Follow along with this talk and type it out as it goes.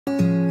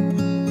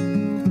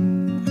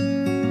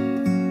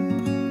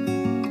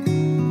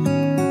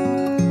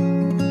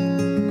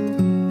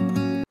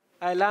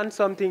I learned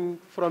something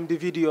from the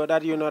video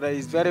that that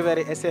is very,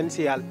 very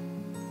essential.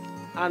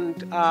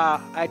 And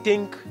I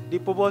think the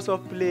purpose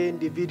of playing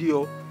the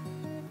video,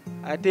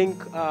 I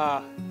think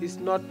is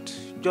not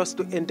just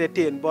to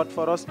entertain, but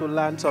for us to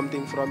learn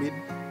something from it.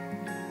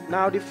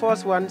 Now the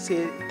first one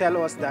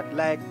tell us that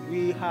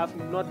we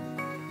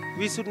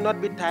should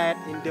not be tired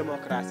in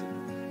democracy.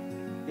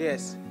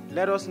 Yes,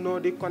 let us know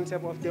the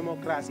concept of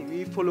democracy.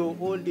 We follow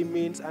all the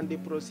means and the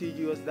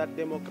procedures that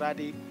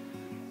democracy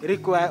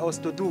require us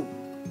to do,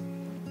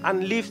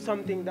 and leave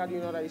something that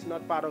that is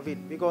not part of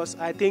it. Because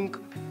I think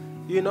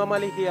you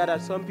normally hear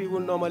that some people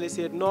normally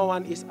say no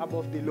one is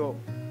above the law.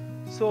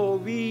 So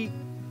we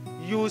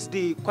use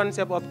the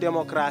concept of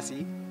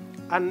democracy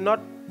and not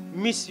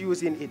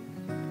misusing it.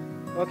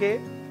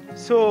 Okay?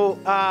 So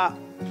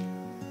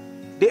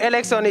the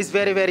election is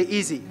very, very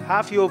easy.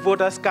 Have your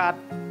voter's card.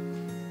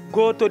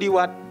 Go to the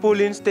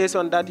polling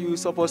station that you're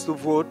supposed to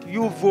vote.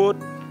 You vote.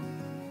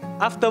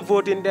 After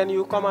voting, then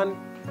you come and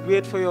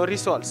wait for your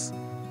results.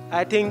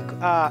 I think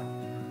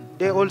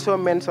they also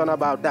mention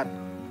about that.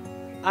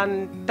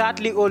 And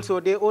thirdly,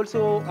 also they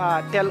also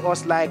tell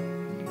us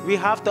we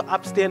have to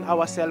abstain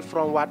ourselves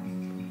from what?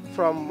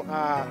 From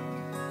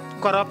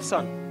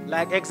corruption.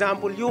 Like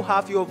example, you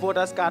have your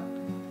voter's card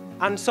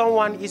and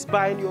someone is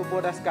buying your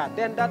voter's card.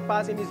 Then that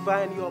person is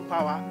buying your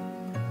power.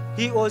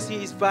 He or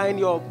she is buying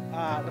your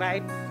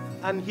right,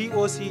 and he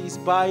or she is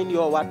buying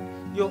your what?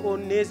 Your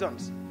own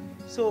nations.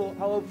 So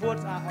our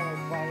votes are our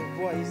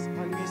voice,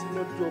 and we should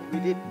not joke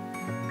with it.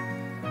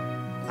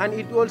 And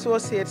it also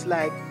says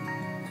to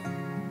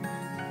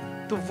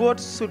vote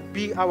should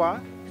be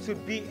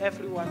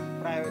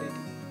everyone's priority.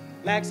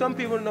 Like some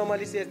people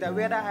normally say that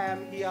whether I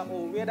am here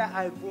or whether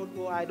I vote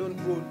or I don't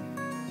vote,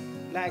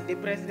 the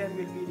president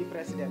will be the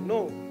president.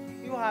 No,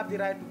 you have the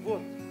right to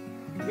vote.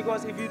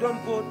 Because if you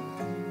don't vote,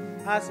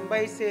 as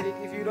Mbaye said it,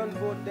 if you don't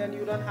vote, then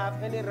you don't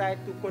have any right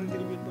to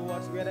contribute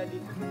towards whether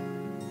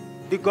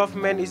the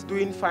government is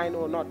doing fine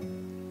or not.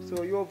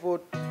 So your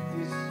vote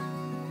is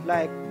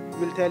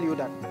will tell you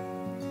that.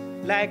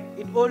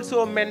 It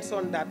also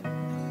mentioned that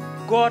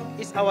God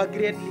is our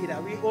great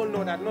leader. We all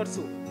know that, not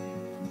so.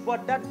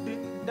 But that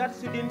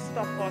shouldn't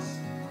stop us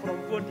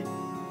from voting.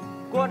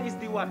 God is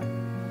the one.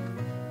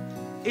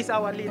 Is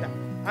our leader.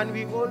 And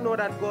we all know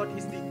that God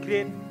is the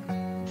great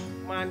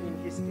man in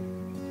history.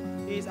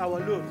 He is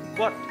our Lord.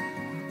 But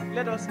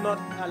let us not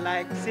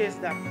says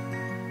that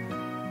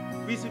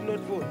we should not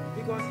vote.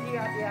 Because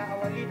here they are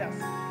our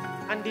leaders.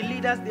 And the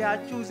leaders, they are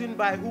chosen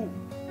by who?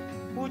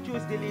 Who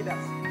choose the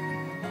leaders?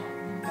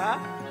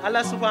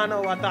 Allah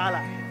subhanahu wa ta'ala.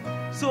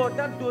 So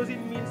that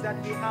doesn't mean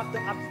that we have to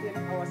abstain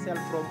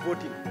ourselves from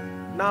voting.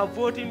 Now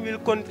voting will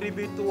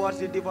contribute towards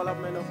the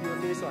development of your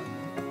nation,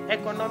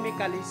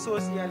 economically,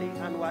 socially,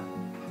 and what?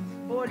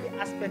 All the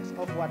aspects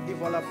of what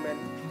development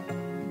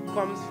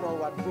comes from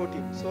what?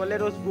 Voting. So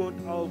let us vote.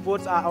 Our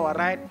votes are our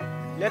right.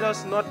 Let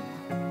us not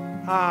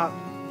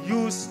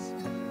use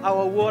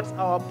our words,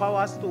 our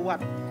powers to what?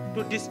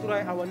 To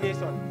destroy our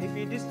nation. If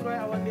we destroy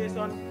our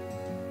nation,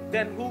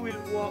 then who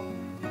will work?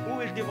 Who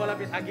will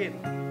develop it again?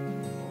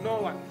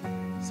 No one.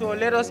 So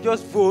let us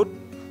just vote.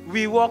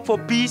 We work for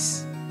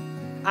peace.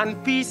 And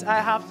peace, I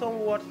have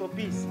some words for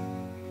peace.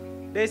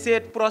 They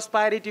said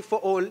prosperity for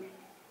all,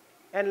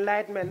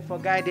 enlightenment for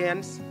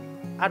guidance,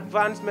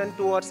 advancement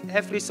towards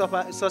every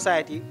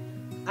society,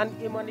 and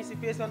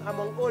emancipation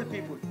among all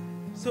people.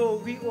 So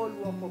we all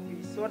work for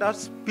peace, so that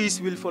peace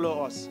will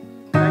follow us.